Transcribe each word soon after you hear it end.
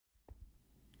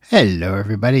Hello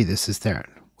everybody, this is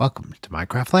Theron. Welcome to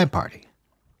Minecraft LAN Party.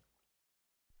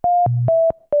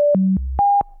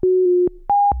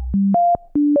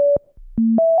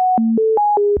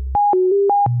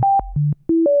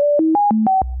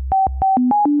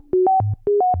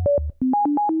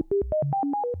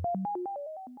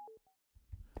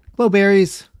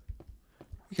 Glowberries.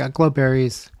 We got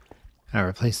glowberries. And I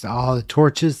replaced all the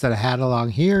torches that I had along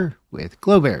here with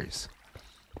glowberries,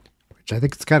 which I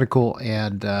think is kind of cool,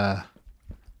 and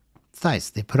it's nice.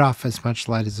 They put off as much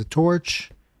light as a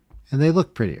torch, and they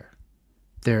look prettier.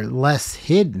 They're less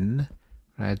hidden.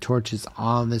 When I had torches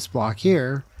on this block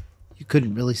here, you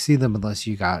couldn't really see them unless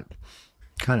you got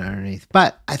kind of underneath.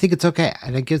 But I think it's okay,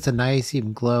 and it gives a nice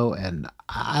even glow, and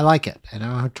I like it. And I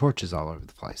don't have torches all over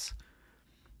the place.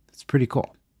 It's pretty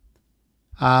cool.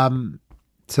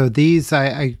 So these,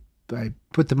 I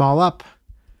put them all up,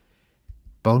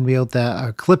 bone mealed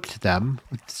them, clipped them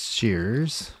with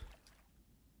shears.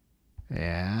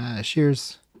 Yeah,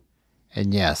 shears.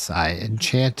 And yes, I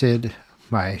enchanted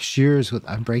my shears with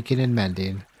unbreaking and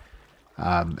mending.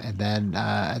 And then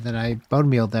I bone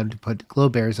mealed them to put glow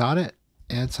bears on it.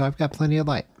 And so I've got plenty of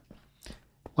light.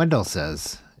 Wendell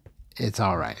says it's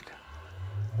all right.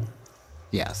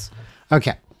 Yes.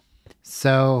 Okay.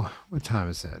 So what time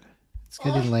is it? It's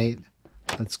getting late.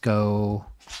 Let's go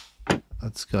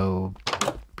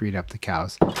breed up the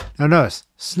cows. Now notice,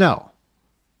 snow.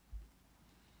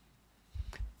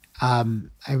 I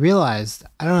realized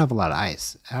I don't have a lot of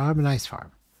ice. I don't have an ice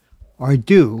farm. Or I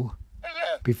do.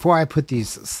 Before I put these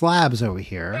slabs over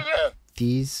here,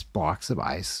 these blocks of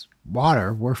ice,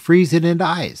 water, were freezing into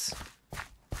ice.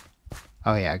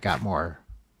 Oh yeah, I got more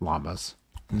llamas.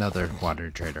 Another water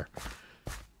trader.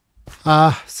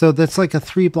 So that's like a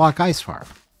 3-block ice farm.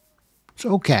 It's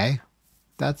okay.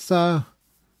 That's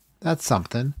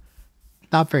something.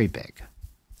 Not very big.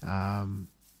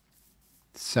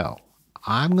 So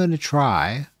I'm going to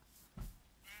try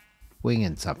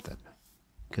winging something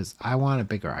because I want a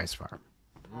bigger ice farm.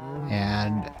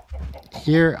 And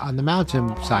here on the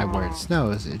mountain side where it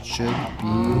snows, it should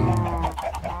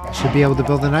be able to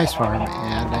build an ice farm,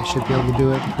 and I should be able to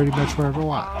do it pretty much wherever I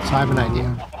want. So I have an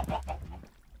idea.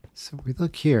 So we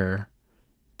look here.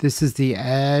 This is the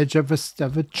edge of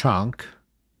a chunk.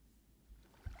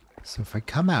 So if I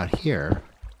come out here,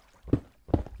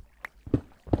 and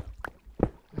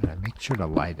I make sure to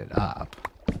light it up,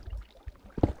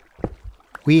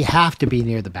 we have to be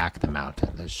near the back of the mountain.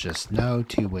 There's just no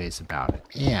two ways about it.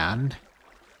 And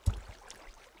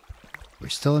we're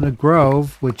still in a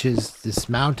grove, which is this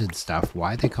mountain stuff.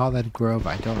 Why they call that a grove,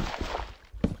 I don't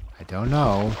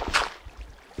know.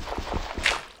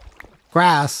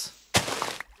 Grass.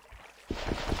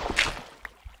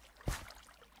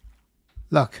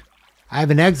 Look, I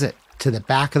have an exit to the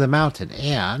back of the mountain,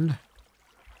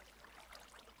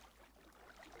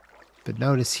 but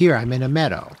notice here I'm in a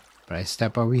meadow. But I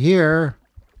step over here,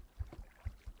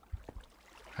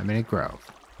 I'm in a grove.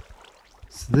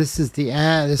 So this is the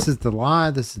end, this is the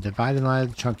line, this is the dividing line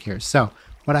of the chunk here. So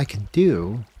what I can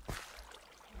do,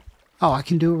 I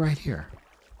can do it right here.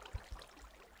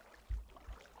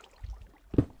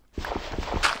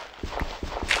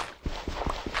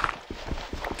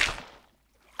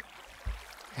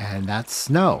 And that's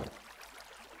snow.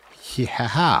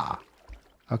 Yeah.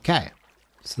 Okay.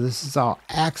 So this is all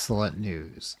excellent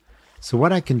news. So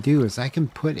what I can do is I can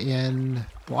put in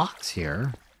blocks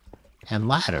here and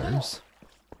ladders.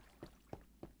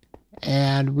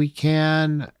 And we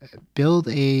can build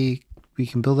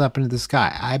up into the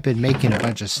sky. I've been making a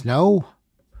bunch of snow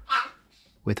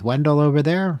with Wendell over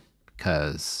there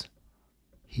because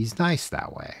he's nice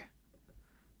that way.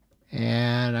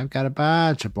 And I've got a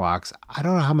bunch of blocks. I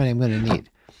don't know how many I'm going to need.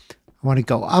 I want to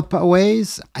go up a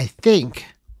ways. I think,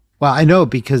 well, I know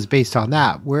because based on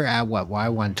that, we're at what,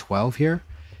 Y112 here?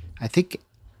 I think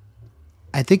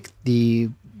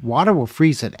the water will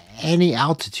freeze at any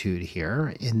altitude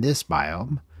here in this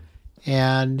biome.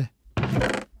 And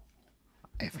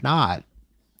if not,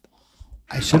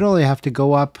 I should only have to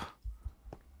go up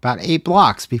about 8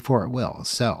 blocks before it will.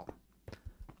 So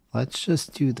let's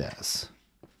just do this.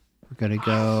 We're going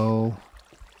to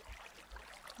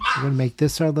make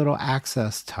this our little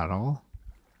access tunnel.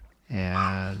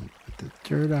 And with the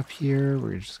dirt up here,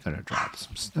 we're just going to drop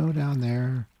some snow down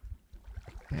there.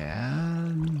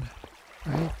 And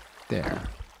right there.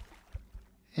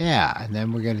 Yeah, and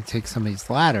then we're going to take some of these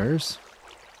ladders.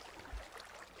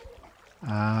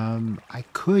 I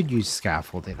could use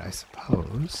scaffolding, I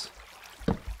suppose.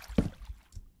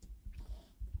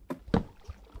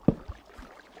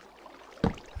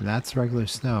 And that's regular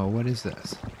snow. What is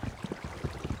this?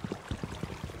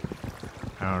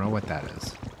 I don't know what that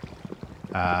is.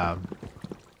 Um,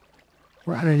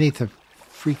 we're underneath a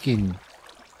freaking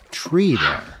tree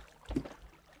there.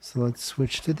 So let's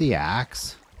switch to the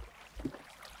axe.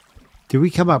 Did we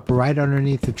come up right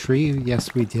underneath the tree?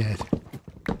 Yes, we did.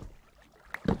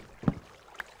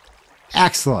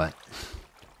 Excellent.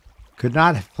 Could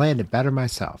not have planned it better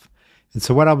myself. And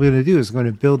so what I'm going to do is I'm going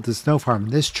to build the snow farm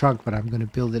in this chunk, but I'm going to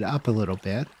build it up a little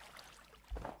bit.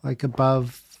 Like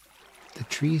above the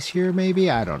trees here, maybe?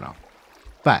 I don't know.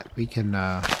 But we can...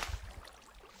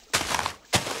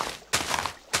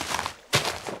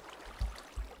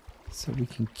 So we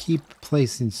can keep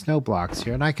placing snow blocks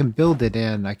here. And I can build it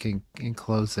in. I can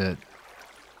enclose it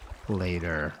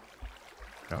later.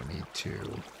 I don't need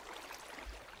to.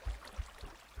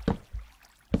 It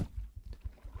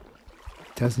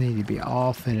doesn't need to be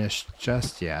all finished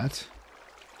just yet.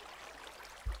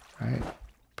 All right.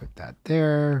 Put that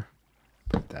there.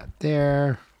 Put that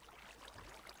there.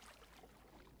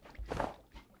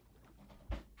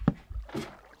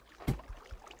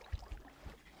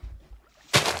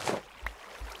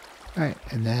 All right,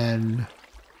 and then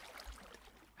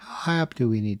how high up do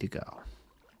we need to go?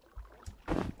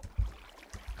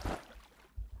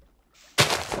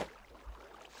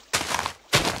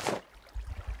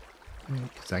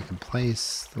 Because I can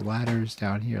place the ladders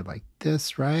down here like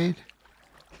this, right?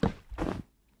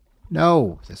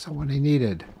 No, that's not what I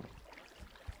needed.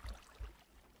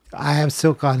 I have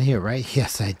silk on here, right?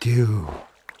 Yes, I do.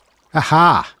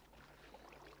 Aha!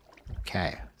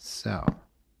 Okay, so...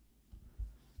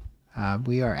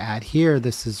 we are at here.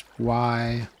 This is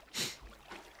why.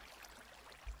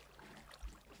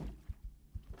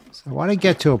 So I want to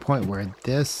get to a point where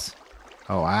this.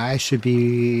 Oh, I should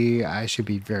be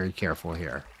very careful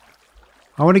here.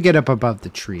 I want to get up above the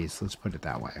trees. Let's put it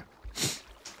that way.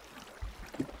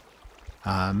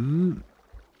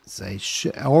 So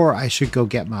I should go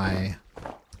get my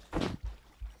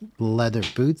leather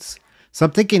boots. So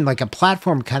I'm thinking like a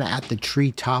platform kind of at the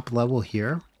tree top level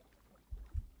here.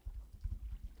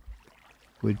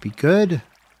 Would be good.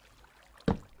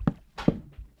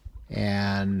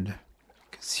 And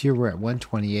because here we're at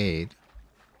 128.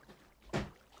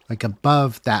 Like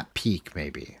above that peak,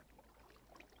 maybe.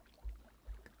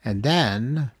 And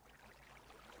then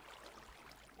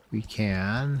we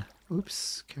can,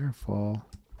 oops, careful.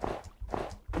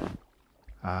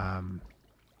 Then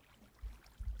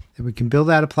we can build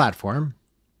out a platform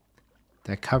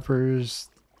that covers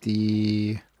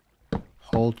the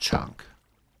whole chunk.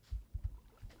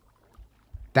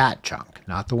 That chunk,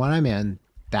 not the one I'm in,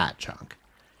 that chunk.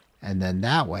 And then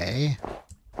that way,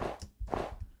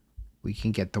 we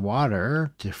can get the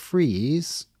water to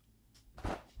freeze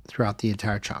throughout the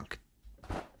entire chunk.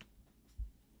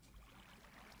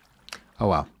 Oh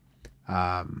well.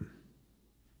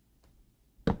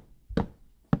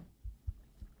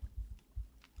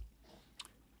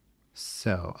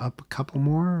 So up a couple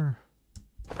more.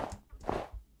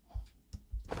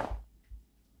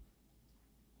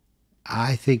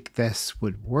 I think this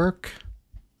would work.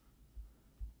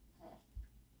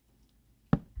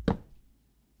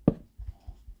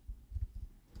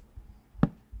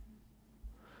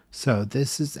 So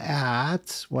this is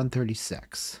at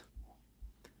 136.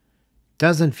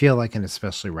 Doesn't feel like an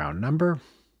especially round number.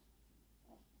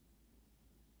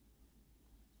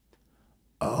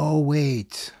 Oh,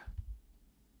 wait.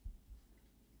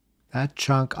 That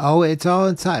chunk. Oh, it's all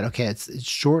inside. Okay, it's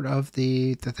short of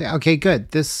the thing. Okay, good.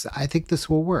 I think this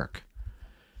will work.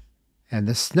 And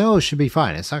the snow should be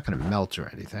fine. It's not going to melt or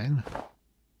anything.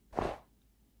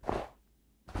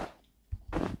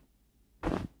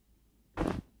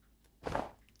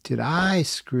 Did I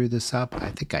screw this up? I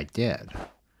think I did.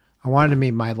 I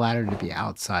wanted my ladder to be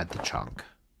outside the chunk.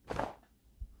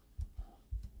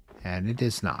 And it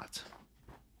is not.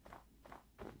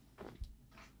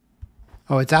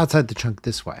 Oh, it's outside the chunk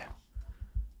this way.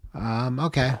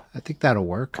 Okay. I think that'll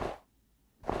work.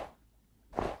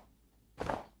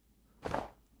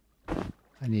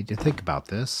 I need to think about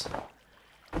this.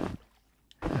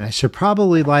 And I should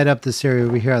probably light up this area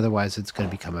over here, otherwise it's going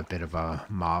to become a bit of a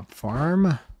mob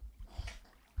farm.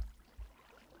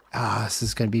 Ah, this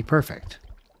is going to be perfect.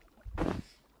 And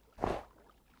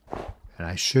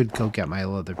I should go get my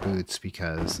leather boots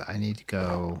because I need to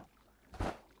go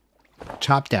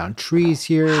chop down trees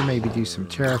here, maybe do some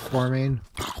terraforming.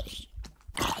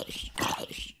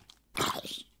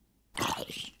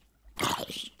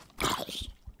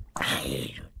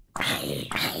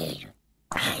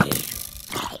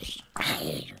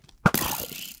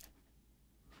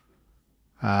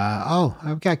 Oh,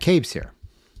 I've got caves here.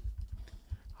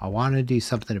 I want to do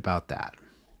something about that.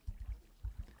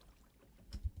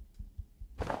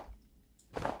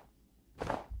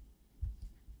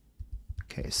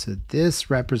 Okay, so this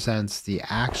represents the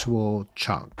actual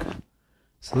chunk.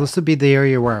 So this would be the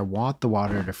area where I want the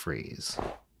water to freeze.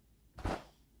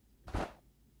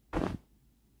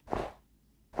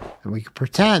 And we can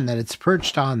pretend that it's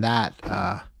perched on that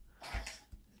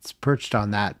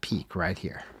peak right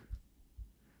here.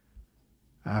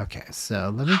 Okay,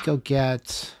 so let me go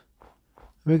get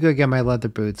my leather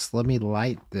boots. Let me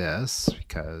light this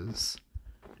because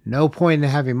no point in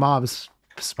having mobs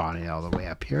spawning all the way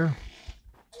up here.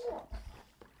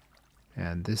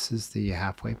 And this is the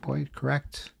halfway point,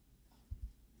 correct?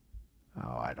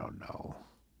 Oh, I don't know.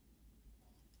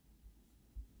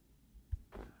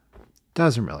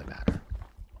 Doesn't really matter.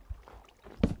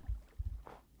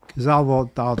 Because all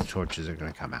the torches are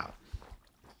going to come out.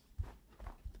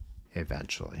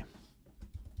 Eventually.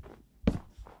 But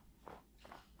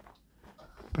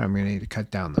I'm going to need to cut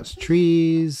down those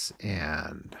trees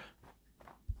and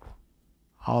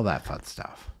all that fun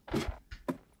stuff.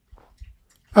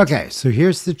 Okay, so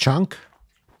here's the chunk.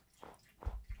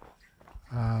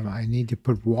 I need to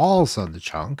put walls on the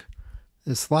chunk.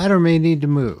 This ladder may need to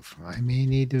move. I may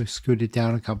need to scoot it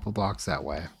down a couple blocks that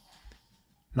way.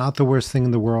 Not the worst thing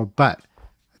in the world, but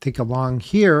I think along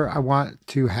here I want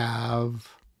to have...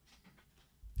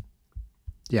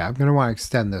 Yeah, I'm going to want to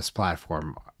extend this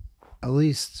platform at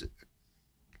least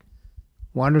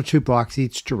 1 or 2 blocks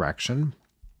each direction,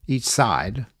 each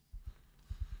side.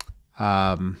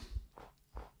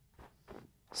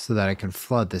 So that I can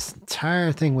flood this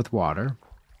entire thing with water.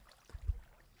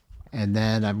 And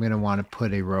then I'm going to want to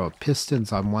put a row of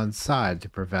pistons on one side to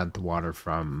prevent the water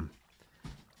from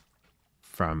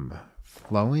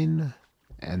flowing.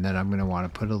 And then I'm going to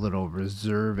want to put a little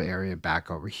reserve area back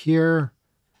over here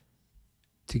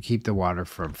to keep the water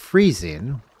from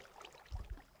freezing.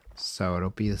 So it'll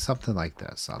be something like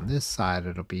this. On this side,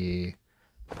 it'll be,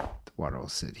 the water will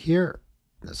sit here.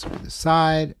 This will be the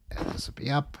side, and this will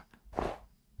be up.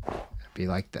 It'll be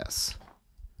like this.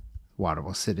 Water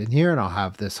will sit in here, and I'll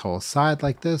have this whole side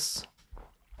like this.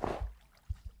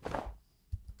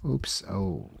 Oops.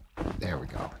 Oh, there we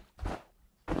go.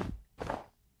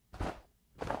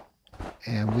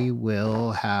 And we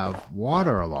will have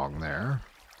water along there.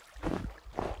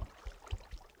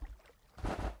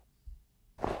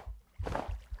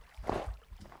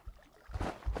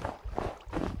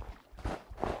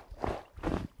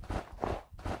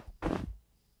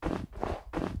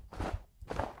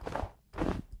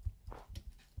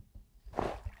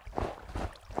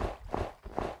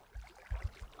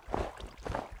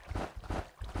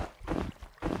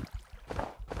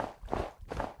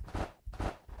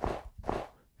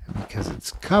 Because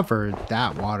it's covered,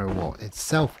 that water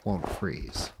itself won't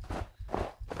freeze.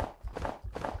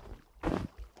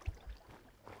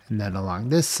 And then along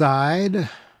this side, we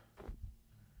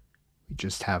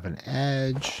just have an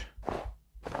edge.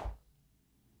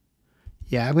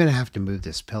 Yeah, I'm going to have to move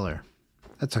this pillar.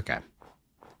 That's okay.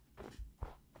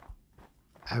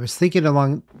 I was thinking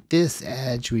along this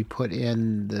edge, we put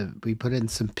in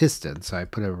some pistons. So I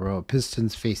put a row of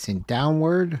pistons facing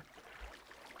downward.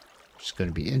 Which is going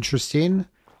to be interesting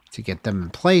to get them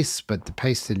in place, but the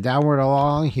piston downward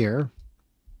along here.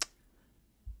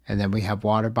 And then we have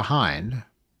water behind.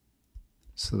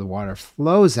 So the water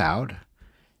flows out.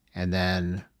 And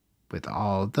then with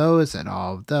all of those and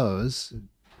all of those, it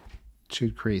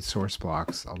should create source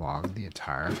blocks along the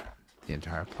entire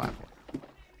platform.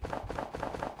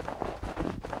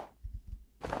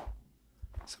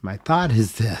 So my thought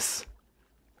is this.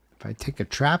 If I take a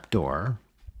trapdoor,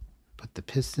 put the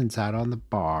pistons out on the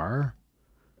bar.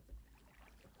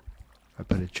 I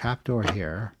put a trapdoor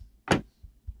here. I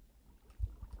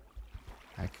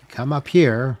can come up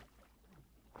here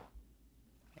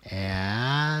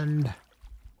and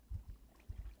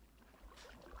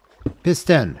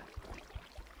piston.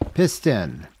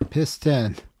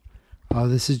 Oh,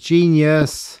 this is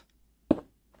genius.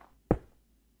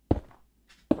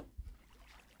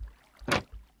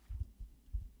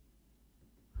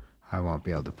 I won't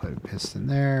be able to put a piston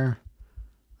there.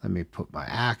 Let me put my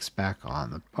axe back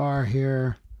on the bar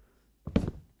here.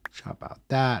 Chop out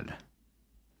that.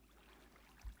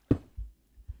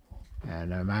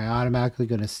 And am I automatically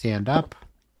going to stand up?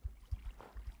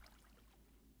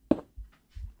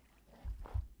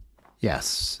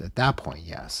 Yes, at that point,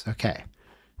 yes. Okay.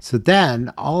 So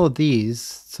then all of these,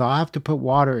 so I'll have to put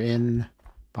water in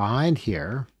behind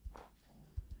here.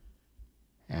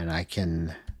 And I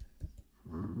can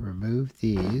remove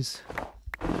these.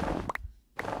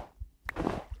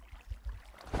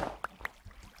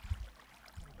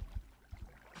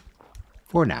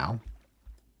 For now.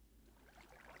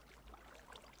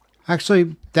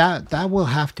 Actually, that will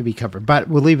have to be covered, but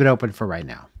we'll leave it open for right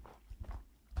now.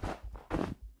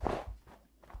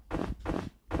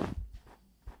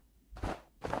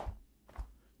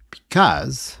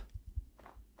 because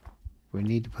we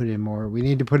need to put in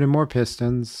more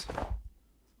pistons.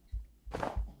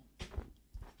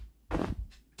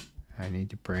 I need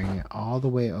to bring it all the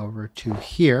way over to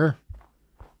here.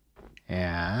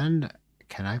 And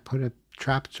can I put a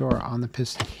trapdoor on the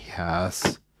piston?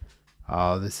 Yes.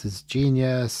 Oh, this is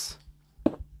genius.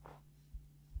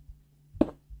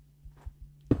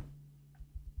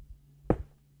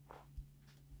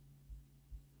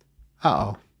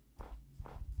 Uh-oh.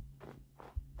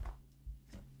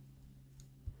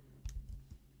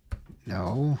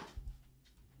 No.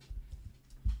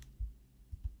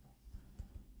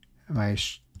 Am I...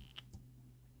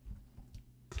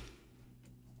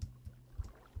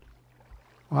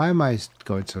 Why am I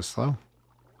going so slow?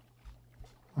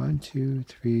 1, 2,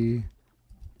 3.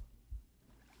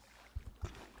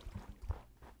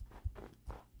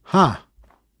 Huh.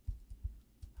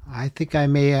 I think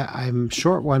I'm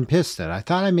short one piston. I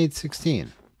thought I made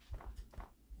 16.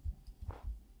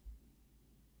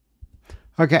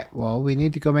 Okay, well, we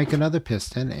need to go make another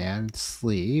piston and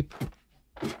sleep.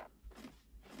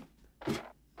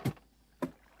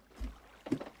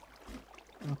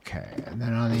 Okay, and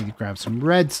then I'll need to grab some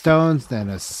redstones,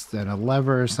 then a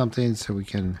lever or something so we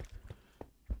can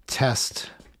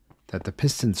test that the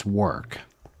pistons work.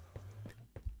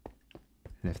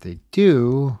 And if they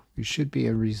do, we should be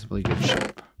in reasonably good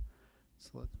shape.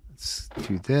 So let's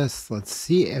do this. Let's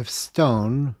see if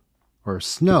stone or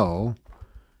snow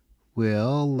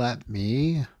will let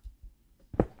me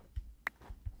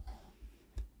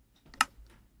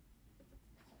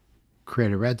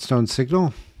create a redstone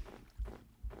signal.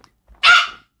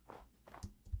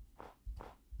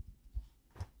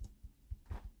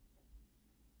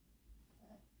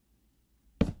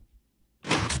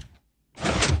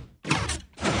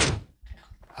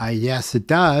 Yes, it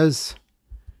does.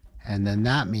 And then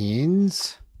that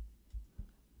means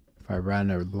if I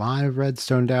run a line of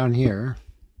redstone down here,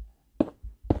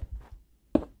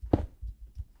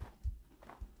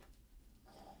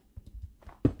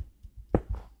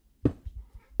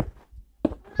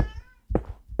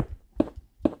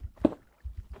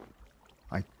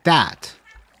 like that.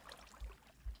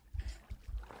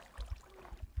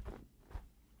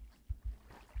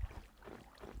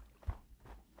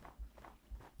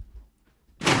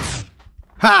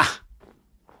 Ha!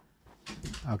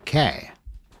 Okay.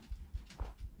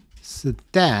 So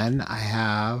then I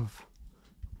have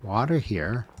water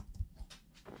here.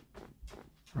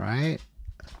 Right?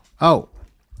 Oh.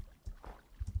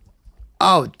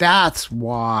 Oh, that's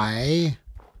why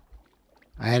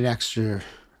I had extra.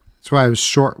 That's why I was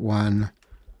short one.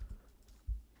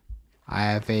 I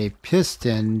have a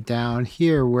piston down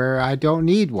here where I don't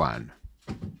need one.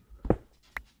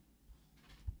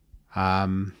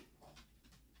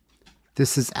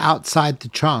 This is outside the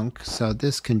chunk, so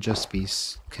this can just be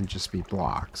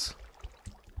blocks.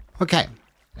 Okay,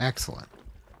 excellent.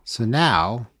 So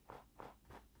now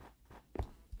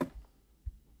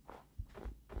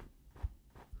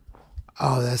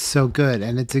oh, that's so good,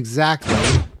 and it's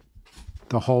exactly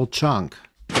the whole chunk.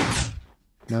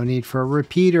 No need for a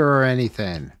repeater or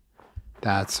anything.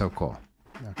 That's so cool.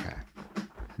 Okay.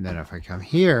 And then if I come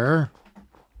here,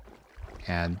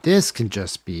 and this can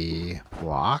just be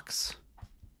blocks.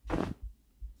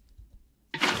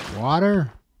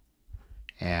 Water.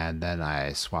 And then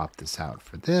I swap this out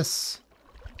for this.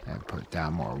 And put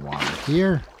down more water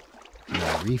here. And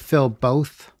I refill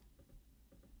both.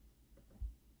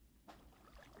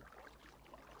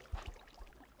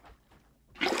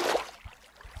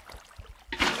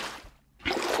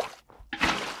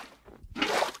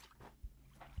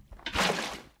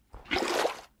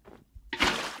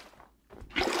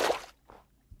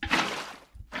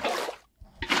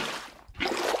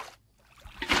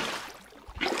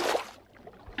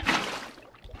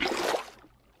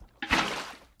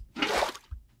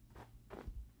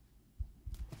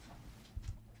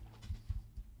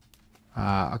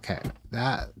 Okay,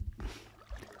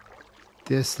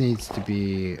 this needs to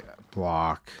be a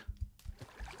block.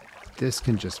 This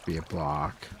can just be a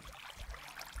block.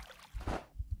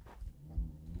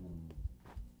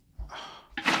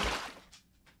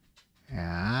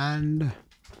 And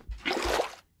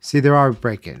see, there are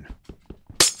break-in.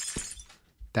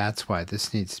 That's why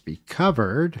this needs to be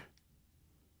covered.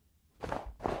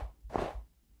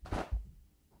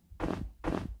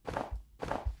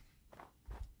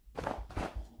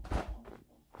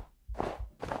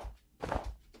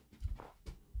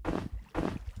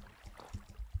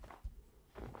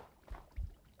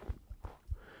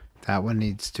 That one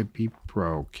needs to be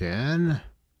broken.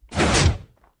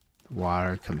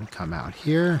 Water can come out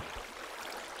here.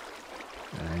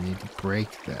 And I need to break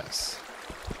this.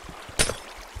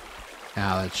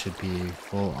 Now it should be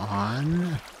full on.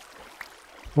 I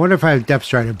wonder if I have depth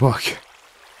strider book.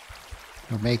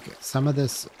 It'll make some of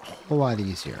this a whole lot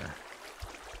easier.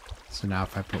 So now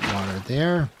if I put water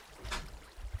there,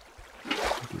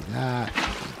 do that,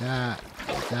 do that,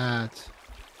 do that,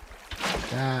 do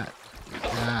that, do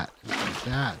that, do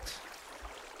that.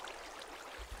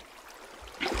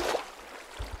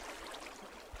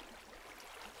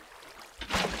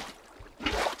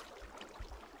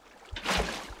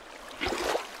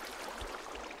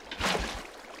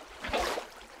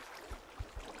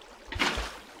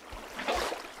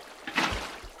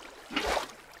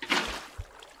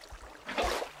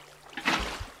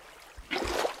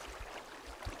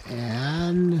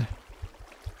 And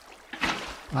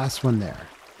last one there.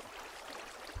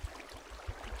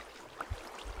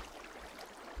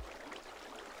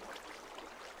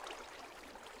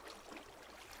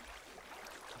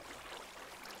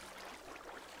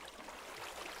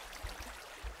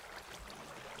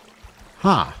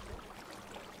 Huh.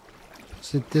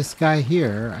 Is it this guy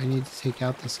here? I need to take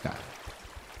out this guy.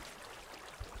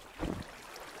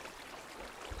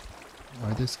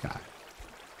 Or this guy.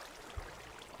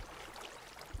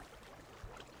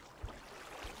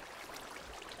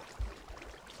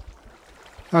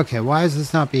 Okay, why is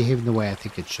this not behaving the way I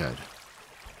think it should?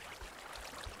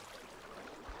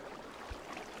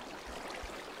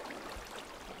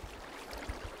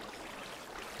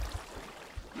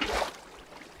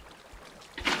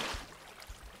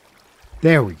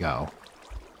 There we go.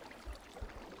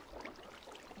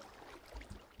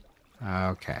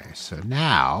 Okay, so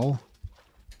now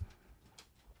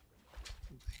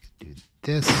I can do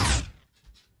this.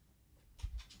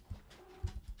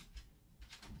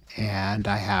 And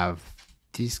I have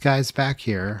these guys back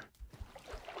here.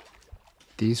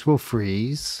 These will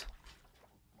freeze.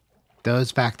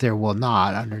 Those back there will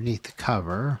not underneath the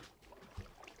cover.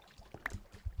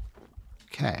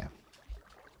 Okay.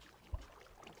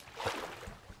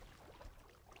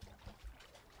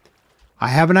 I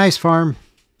have an ice farm.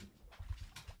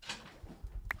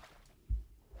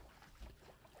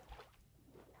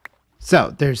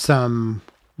 So there's some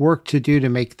work to do to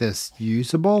make this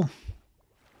usable.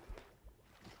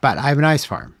 But I have an ice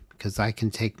farm because I can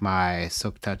take my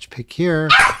Silk Touch pick here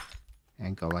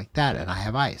and go like that, and I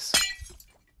have ice.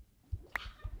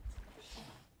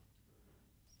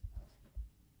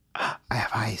 I have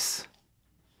ice.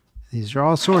 These are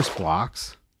all source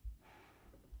blocks.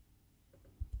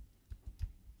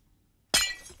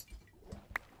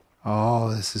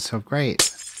 Oh, this is so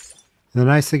great. The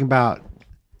nice thing about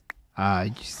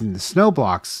using the snow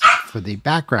blocks for the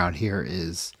background here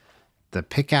is the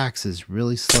pickaxe is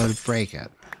really slow to break it.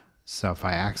 So if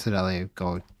I accidentally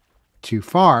go too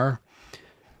far,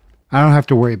 I don't have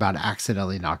to worry about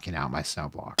accidentally knocking out my snow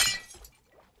blocks.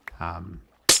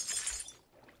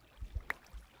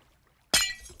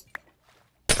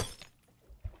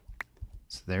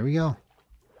 So there we go.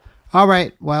 All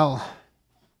right, well,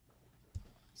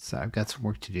 so I've got some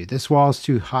work to do. This wall is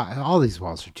too high. All these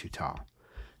walls are too tall.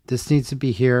 This needs to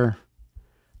be here.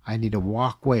 I need a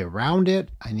walkway around it.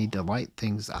 I need to light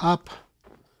things up.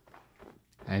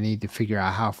 I need to figure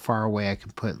out how far away I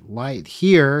can put light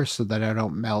here so that I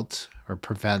don't melt or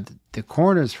prevent the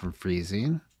corners from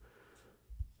freezing.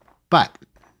 But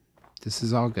this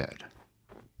is all good.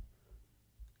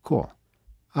 Cool.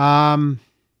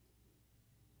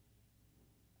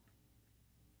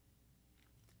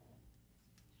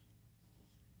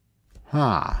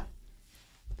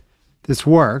 This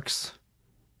works.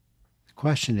 The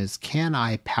question is, can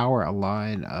I power a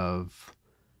line of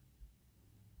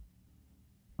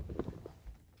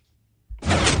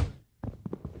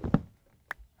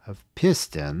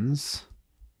pistons?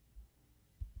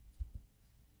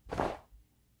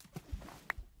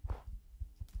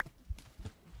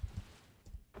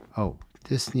 Oh,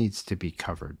 this needs to be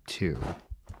covered too,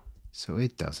 so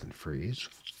it doesn't freeze.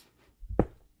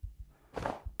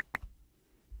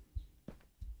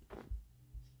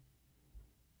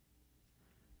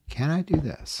 Can I do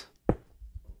this?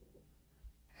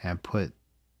 And put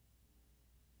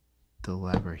the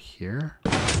lever here?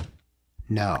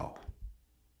 No.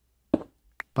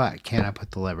 But can I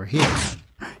put the lever here?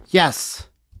 Yes!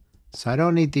 So I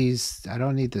don't need these, I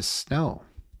don't need this snow.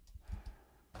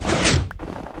 I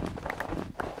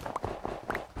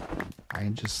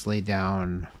can just lay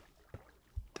down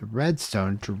the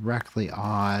redstone directly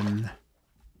on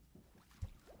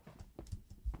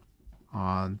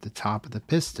the top of the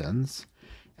pistons,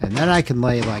 and then I can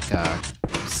lay like a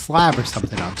slab or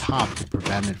something on top to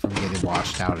prevent it from getting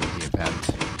washed out in the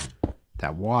event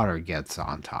that water gets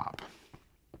on top.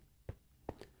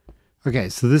 Okay,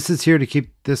 so this is here to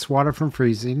keep this water from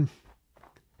freezing.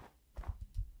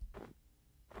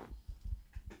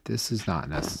 This is not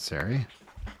necessary.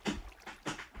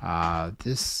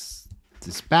 This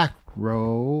back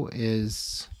row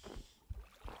is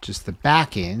just the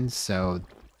back end, so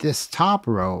this top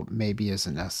row maybe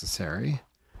isn't necessary.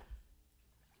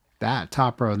 That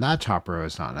top row and that top row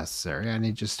is not necessary. I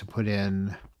need just to put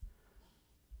in,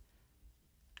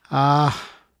 yeah,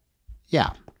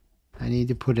 I need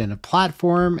to put in a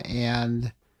platform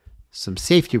and some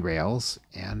safety rails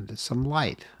and some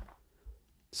light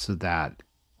so that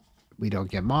we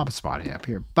don't get mob spawning up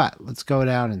here. But let's go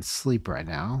down and sleep right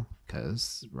now,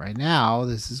 because right now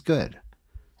this is good.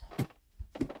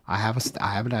 I have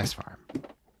a nice farm.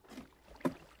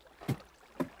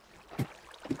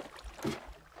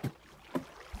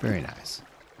 Very nice.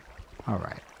 All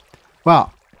right.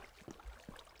 Well,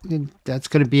 that's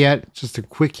going to be it. Just a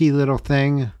quickie little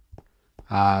thing.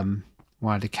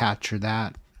 Wanted to capture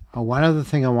that. Oh, one other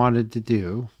thing I wanted to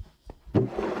do.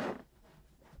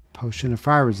 Potion of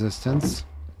fire resistance.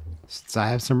 Since I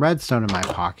have some redstone in my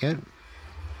pocket.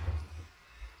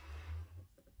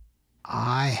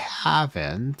 I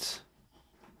haven't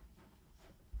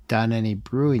done any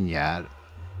brewing yet.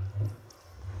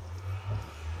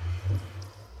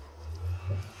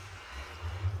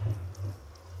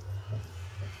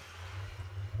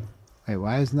 Wait,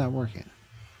 why isn't that working?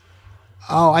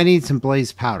 Oh, I need some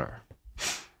blaze powder.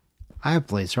 I have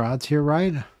blaze rods here,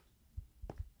 right?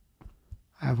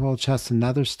 I have a whole chest of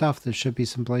nether stuff. There should be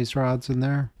some blaze rods in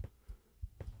there.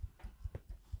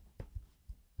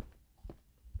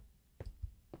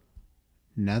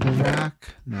 Nether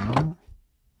rack? No.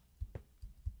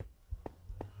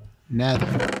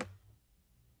 Nether.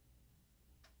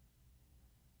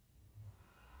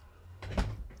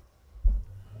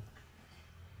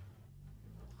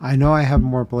 I know I have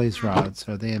more blaze rods.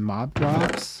 Are they in mob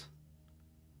drops?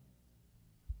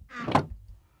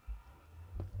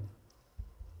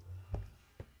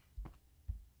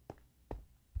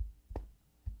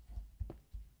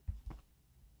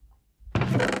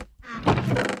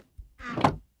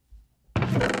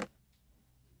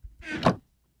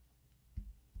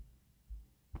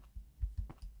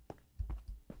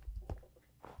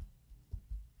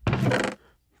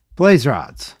 Blaze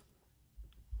rods.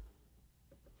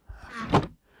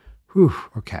 Whew,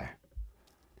 okay.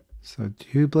 So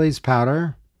 2 blaze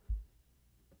powder.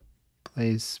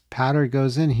 Blaze powder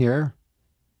goes in here.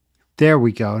 There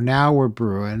we go. Now we're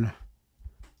brewing.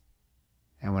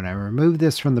 And when I remove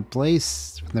this from the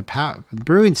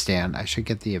brewing stand, I should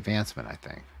get the advancement, I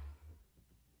think.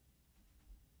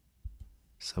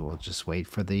 So we'll just wait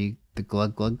for the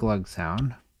glug glug glug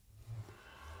sound.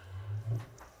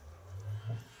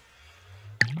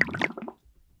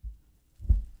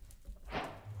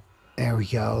 There we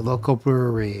go, local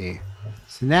brewery.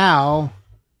 So now,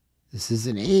 this is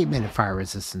an 8-minute fire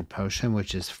resistance potion,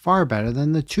 which is far better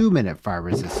than the 2-minute fire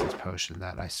resistance potion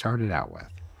that I started out with.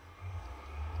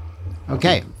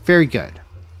 Okay, very good,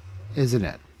 isn't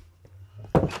it?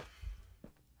 All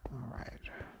right.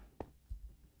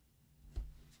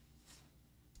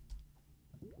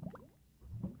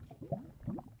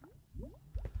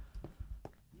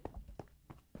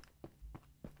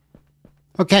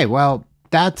 Okay, well,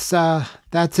 that's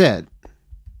it.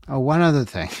 Oh, one other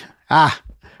thing. I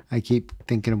keep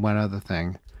thinking of one other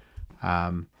thing.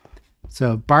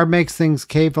 So Barb Makes Things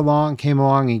came along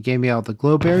and gave me all the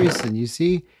glowberries, and you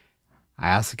see,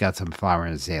 I also got some flower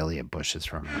and azalea bushes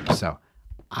from him. So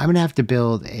I'm gonna have to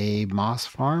build a moss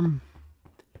farm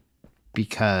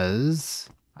because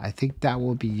I think that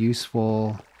will be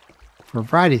useful for a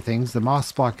variety of things. The moss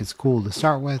block is cool to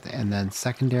start with, and then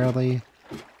secondarily,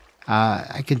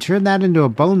 I can turn that into a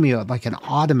bone meal, like an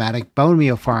automatic bone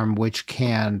meal farm, which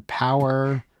can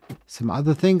power some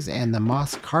other things. And the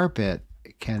moss carpet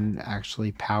can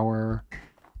actually power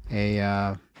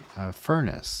a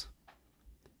furnace.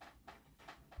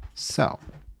 So,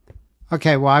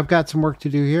 okay, well, I've got some work to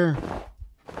do here.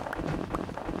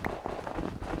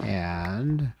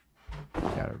 And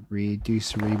got to do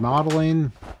some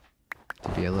remodeling to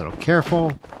be a little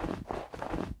careful.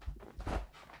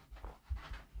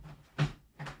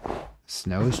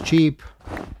 Snow is cheap.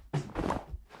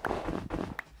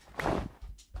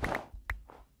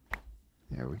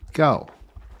 There we go.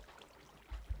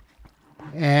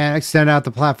 And extend out the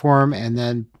platform and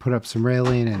then put up some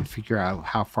railing and figure out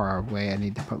how far away I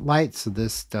need to put light so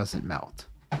this doesn't melt.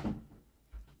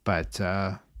 But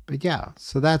yeah,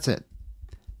 so that's it.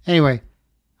 Anyway,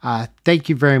 thank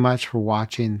you very much for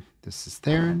watching. This is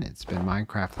Theron. It's been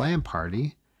Minecraft LAN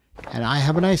Party, and I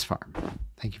have a nice farm.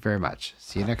 Thank you very much.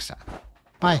 See you next time.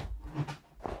 Bye.